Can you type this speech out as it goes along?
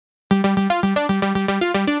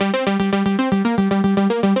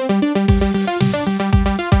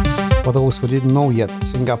For those who didn't know yet,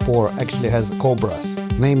 Singapore actually has cobras,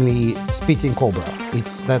 namely spitting cobra.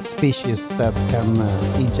 It's that species that can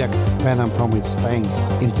eject venom from its fangs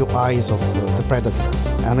into eyes of the predator.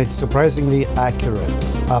 And it's surprisingly accurate,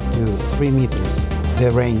 up to 3 meters,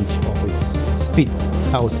 the range of its spit,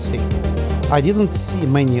 I would say. I didn't see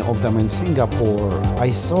many of them in Singapore.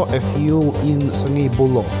 I saw a few in Sungei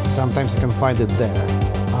Buloh. Sometimes you can find it there.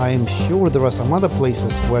 I'm sure there are some other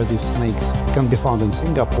places where these snakes can be found in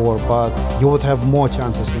Singapore, but you would have more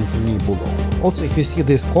chances in Sungei Buloh. Also, if you see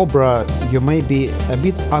this cobra, you may be a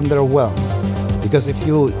bit underwhelmed, because if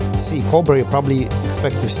you see cobra, you probably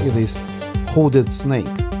expect to see this hooded snake.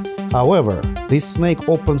 However, this snake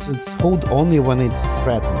opens its hood only when it's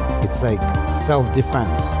threatened. It's like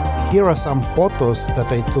self-defense. Here are some photos that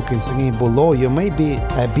I took in Sungei Buloh. You may be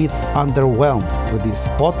a bit underwhelmed with these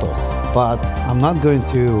photos, but I'm not going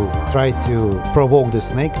to try to provoke the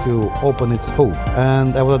snake to open its hood.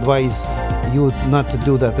 And I would advise you not to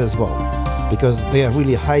do that as well, because they are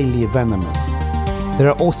really highly venomous. They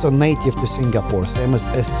are also native to Singapore, same as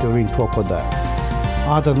estuarine crocodiles.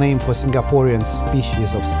 Other name for Singaporean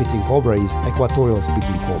species of spitting cobra is equatorial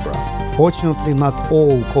spitting cobra. Fortunately, not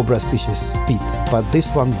all cobra species spit, but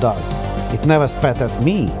this one does. It never spat at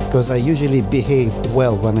me, because I usually behave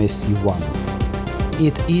well when I see one.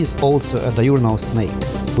 It is also a diurnal snake,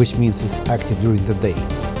 which means it's active during the day,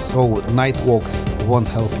 so night walks won't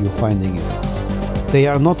help you finding it. They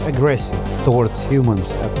are not aggressive towards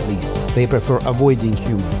humans, at least. They prefer avoiding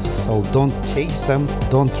humans, so don't chase them,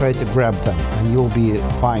 don't try to grab them, and you'll be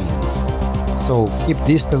fine. So keep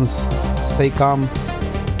distance, stay calm,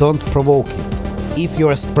 don't provoke it. If you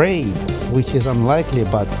are sprayed, which is unlikely,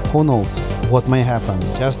 but who knows what may happen,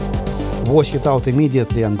 just wash it out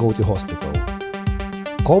immediately and go to hospital.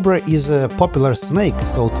 Cobra is a popular snake,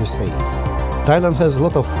 so to say. Thailand has a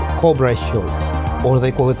lot of cobra shows, or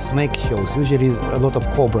they call it snake shows. Usually a lot of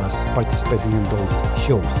cobras participating in those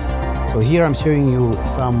shows. So here I'm showing you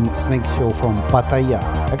some snake show from Pattaya.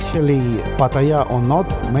 Actually, Pattaya or not,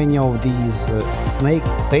 many of these snake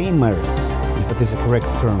tamers, if it is a correct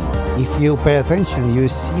term, if you pay attention, you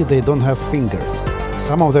see they don't have fingers.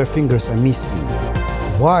 Some of their fingers are missing.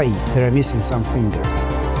 Why they are missing some fingers?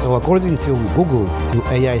 So according to Google, to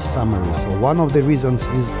AI summary, so one of the reasons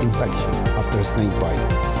is infection after a snake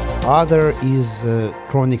bite. Other is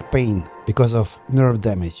chronic pain because of nerve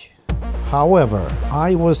damage. However,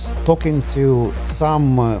 I was talking to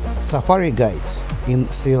some safari guides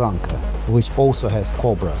in Sri Lanka, which also has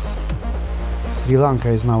cobras. Sri Lanka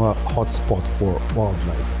is now a hotspot for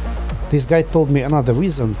wildlife. This guide told me another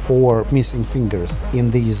reason for missing fingers in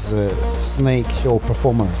these snake show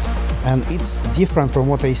performers. And it's different from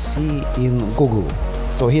what I see in Google.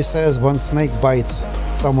 So he says when snake bites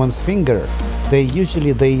someone's finger, they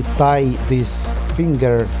usually tie this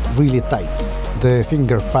finger really tight, the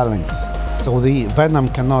finger phalanx, so the venom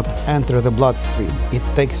cannot enter the bloodstream. It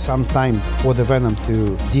takes some time for the venom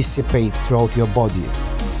to dissipate throughout your body.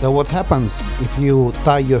 So what happens if you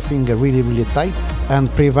tie your finger really tight and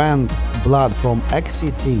prevent blood from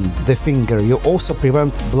exiting the finger, you also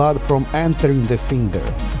prevent blood from entering the finger.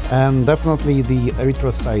 And definitely the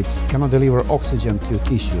erythrocytes cannot deliver oxygen to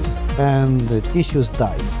tissues, and the tissues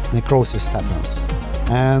die, necrosis happens.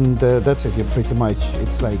 And that's it, pretty much.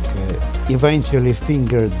 It's like eventually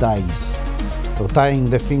finger dies. So tying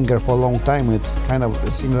the finger for a long time, it's kind of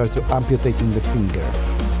similar to amputating the finger.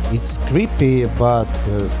 It's creepy, but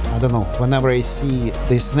I don't know, whenever I see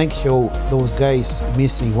the snake show, those guys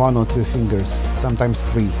missing 1 or 2 fingers, sometimes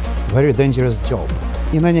 3. Very dangerous job.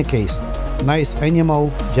 In any case, nice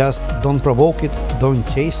animal, just don't provoke it, don't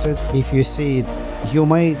chase it. If you see it, you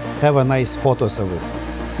may have a nice photos of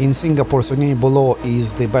it. In Singapore, Sungei Buloh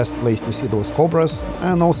is the best place to see those cobras,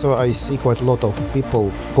 and also I see quite a lot of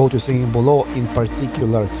people go to Sungei Buloh in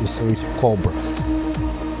particular to search cobras.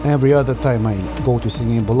 Every other time I go to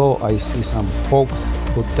Sungei Buloh, I see some folks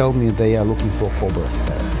who tell me they are looking for cobras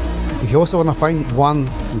there. If you also want to find one,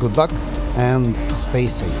 good luck and stay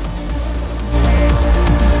safe.